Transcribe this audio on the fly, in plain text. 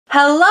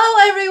Hello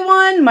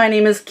everyone, my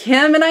name is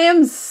Kim and I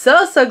am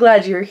so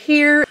glad you're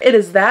here. It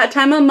is that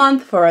time of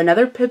month for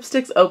another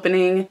PIPSTICKS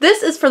opening.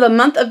 This is for the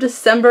month of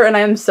December and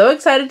I am so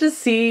excited to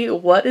see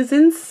what is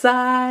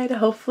inside.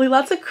 Hopefully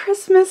lots of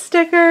Christmas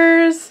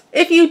stickers.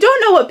 If you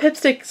don't know what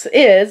PIPSTICKS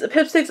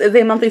is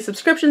a monthly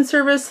subscription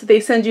service. They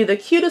send you the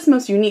cutest,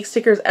 most unique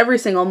stickers every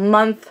single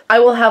month. I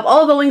will have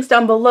all the links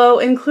down below,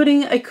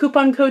 including a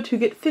coupon code to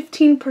get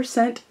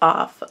 15%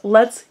 off.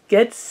 Let's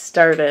get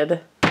started.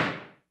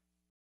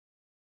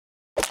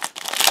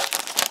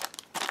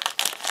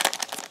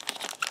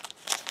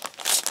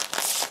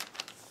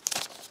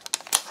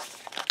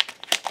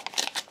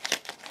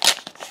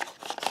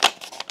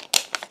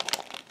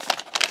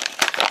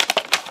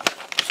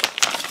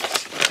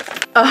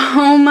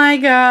 Oh my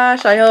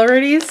gosh, I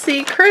already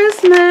see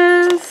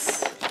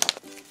Christmas.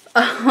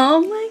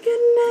 Oh my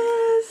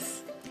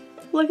goodness.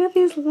 Look at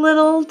these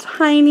little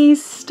tiny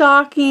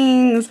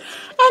stockings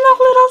and a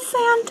little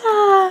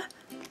Santa.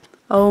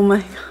 Oh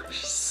my gosh,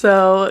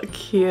 so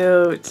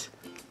cute.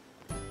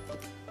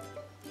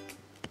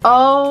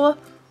 Oh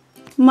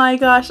my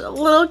gosh, a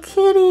little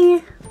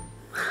kitty.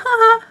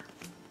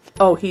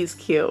 Oh, he's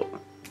cute.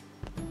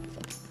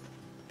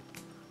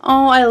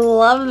 Oh, I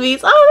love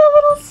these. Oh, the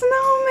little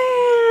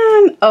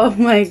snowman. Oh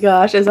my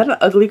gosh, is that an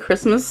ugly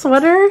Christmas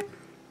sweater?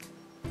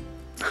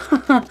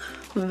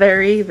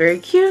 Very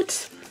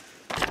cute.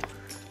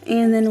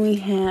 And then we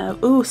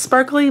have, ooh,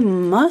 sparkly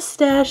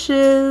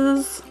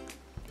mustaches.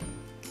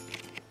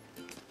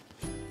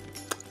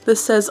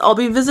 This says, I'll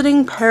be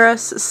visiting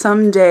Paris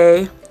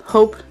someday.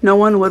 Hope no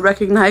one would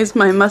recognize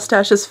my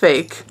mustache as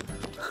fake.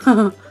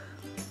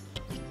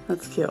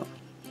 That's cute.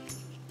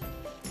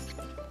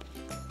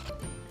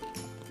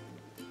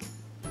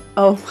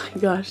 Oh my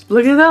gosh,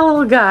 look at that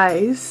little guy.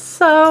 He's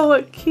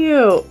so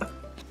cute.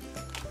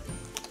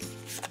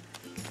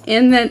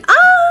 And then,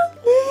 oh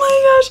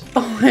my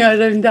gosh,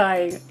 I'm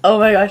dying. Oh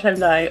my gosh, I'm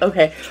dying.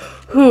 Okay,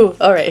 whew,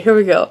 all right, here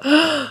we go.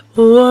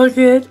 Look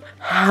at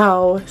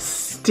how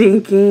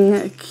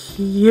stinking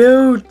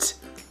cute.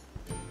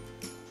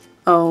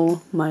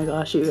 Oh my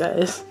gosh, you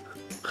guys.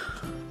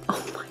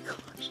 Oh my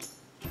gosh.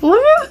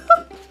 Look at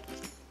that.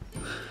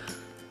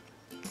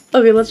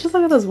 Okay, let's just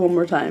look at this one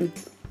more time.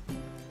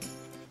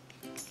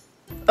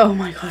 Oh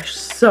my gosh,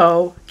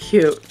 so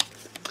cute.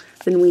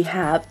 Then we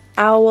have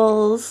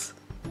owls,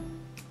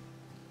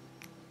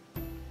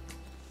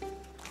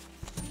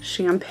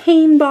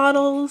 champagne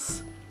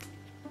bottles,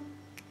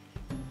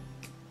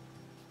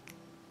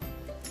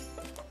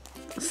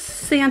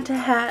 Santa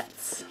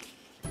hats,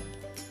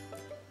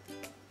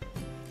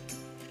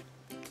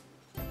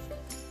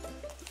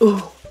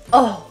 ooh,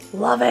 oh,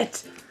 love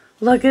it.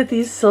 Look at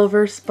these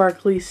silver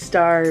sparkly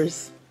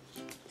stars.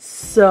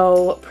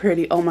 So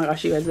pretty. Oh my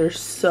gosh, you guys, they're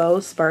so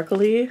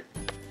sparkly.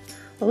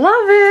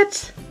 Love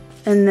it.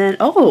 And then,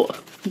 oh,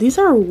 these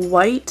are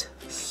white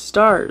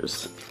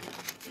stars.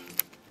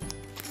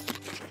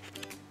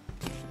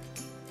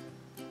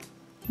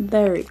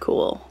 Very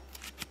cool.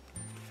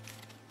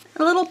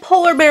 Little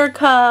polar bear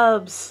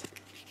cubs.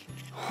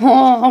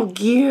 Oh,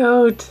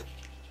 cute.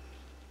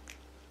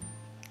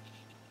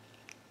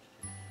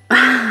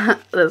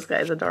 This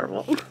guy's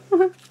adorable.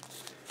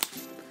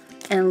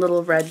 And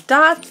little red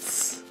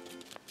dots.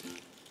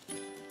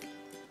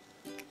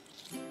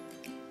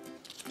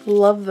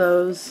 Love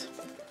those.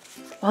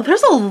 Wow,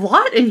 there's a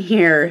lot in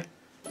here.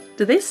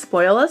 Did they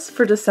spoil us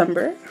for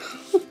December?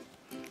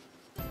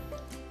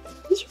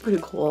 These are pretty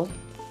cool.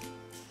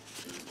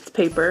 It's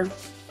paper.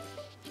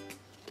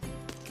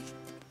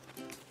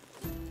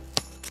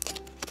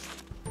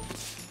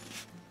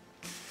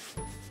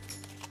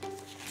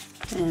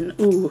 And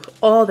ooh,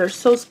 oh, they're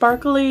so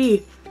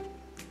sparkly.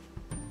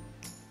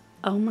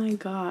 Oh my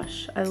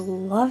gosh, I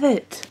love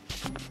it.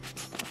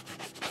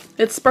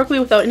 It's sparkly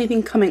without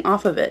anything coming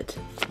off of it.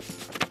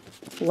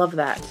 Love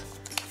that.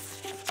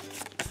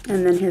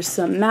 And then here's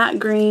some matte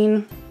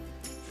green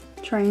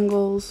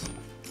triangles.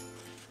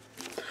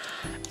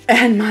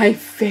 And my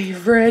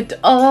favorite,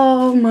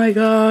 oh my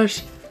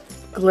gosh,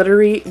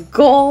 glittery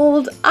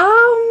gold.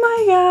 Oh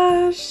my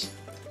gosh.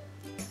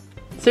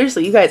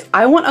 Seriously, you guys,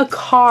 I want a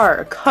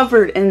car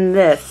covered in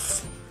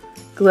this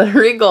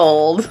glittery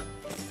gold.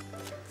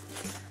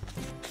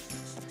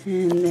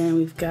 And then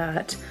we've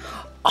got,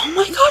 oh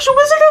my gosh, a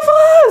Wizard of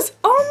Oz!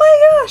 Oh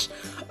my gosh!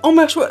 Oh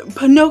my gosh, what?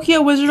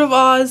 Pinocchio, Wizard of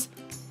Oz,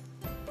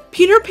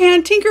 Peter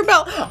Pan,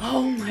 Tinkerbell.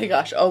 Oh my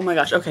gosh, oh my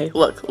gosh. Okay,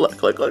 look. Look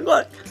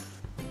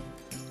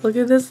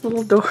at this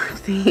little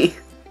Dorothy.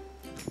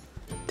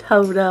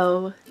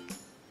 Toto.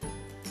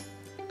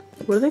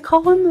 What do they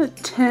call him? The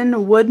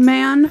Tin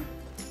Woodman?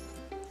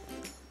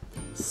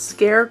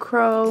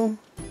 Scarecrow.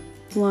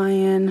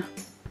 Lion.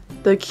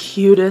 The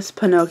cutest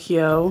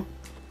Pinocchio.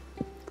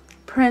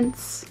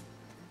 Prince.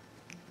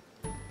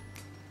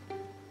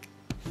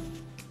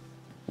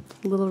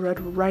 Little Red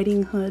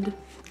Riding Hood.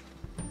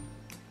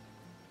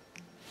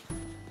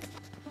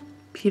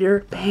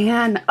 Peter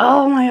Pan.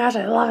 Oh my gosh,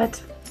 I love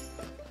it.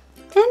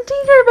 And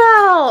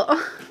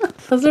Tinkerbell.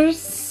 Those are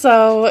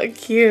so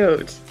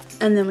cute.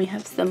 And then we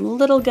have some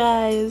little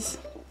guys.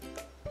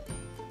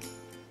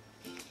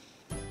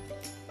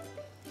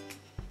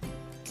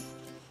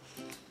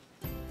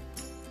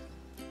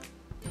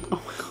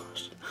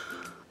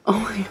 Oh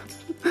my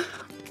god.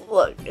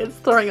 Look, it's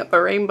throwing up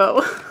a rainbow.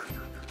 Look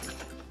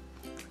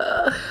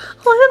at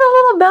the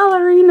little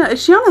ballerina.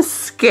 Is she on a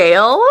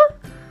scale?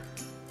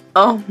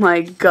 Oh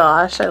my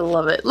gosh, I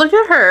love it. Look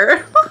at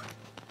her.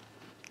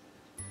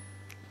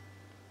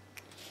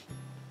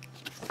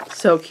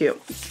 So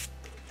cute.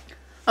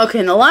 Okay,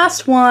 and the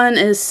last one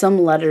is some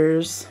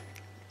letters.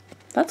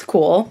 That's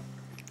cool.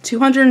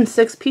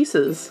 206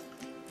 pieces.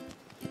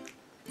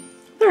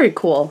 Very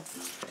cool.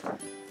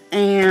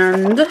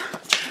 And,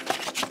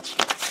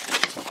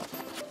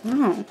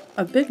 wow,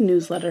 a big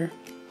newsletter.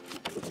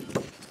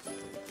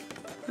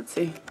 Let's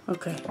see.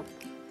 Okay.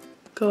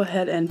 Go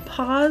ahead and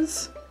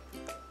pause.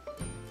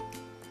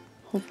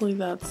 Hopefully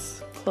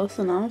that's close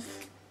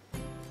enough.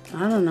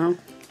 I don't know.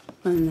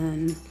 And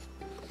then,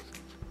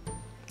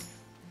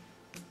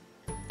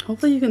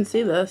 hopefully you can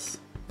see this.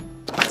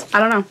 I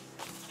don't know.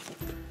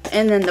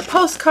 And then the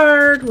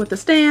postcard with the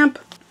stamp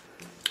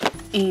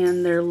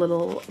and their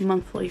little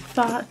monthly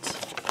thought.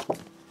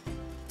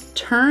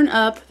 Turn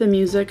up the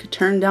music,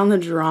 turn down the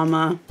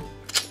drama.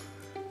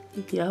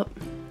 Yep,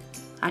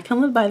 I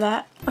can live by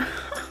that.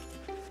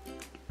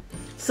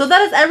 So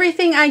that is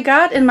everything I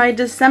got in my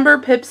December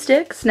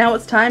PIPSTICKS. Now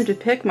it's time to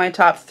pick my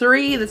top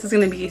 3. This is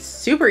going to be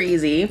super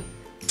easy.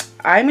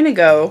 I'm going to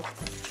go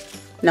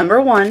number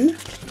 1,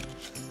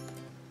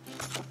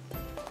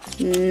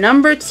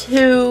 number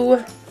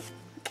 2,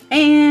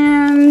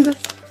 and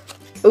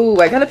ooh,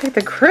 I gotta pick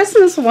the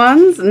Christmas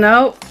ones.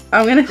 Nope,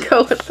 I'm gonna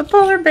go with the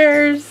polar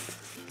bears.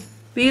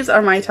 These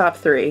are my top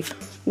 3.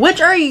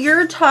 Which are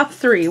your top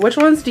 3? Which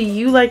ones do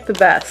you like the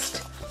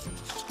best?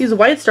 These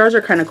white stars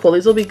are kind of cool.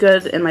 These will be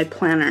good in my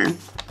planner.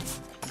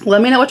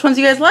 Let me know which ones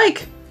you guys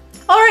like.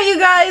 Alright you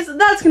guys,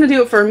 that's gonna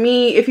do it for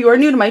me. If you are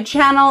new to my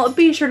channel,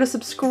 be sure to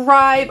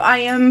subscribe. I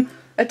am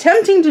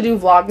attempting to do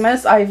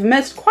Vlogmas. I've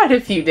missed quite a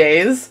few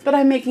days, but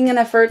I'm making an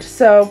effort,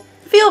 so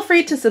feel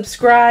free to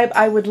subscribe.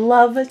 I would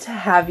love to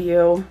have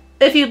you.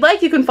 If you'd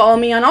like, you can follow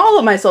me on all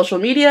of my social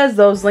medias.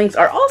 Those links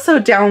are also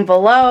down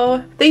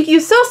below. Thank you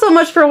so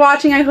much for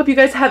watching. I hope you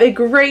guys have a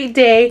great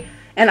day,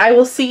 and I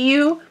will see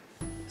you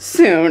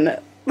soon.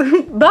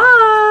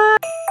 Bye!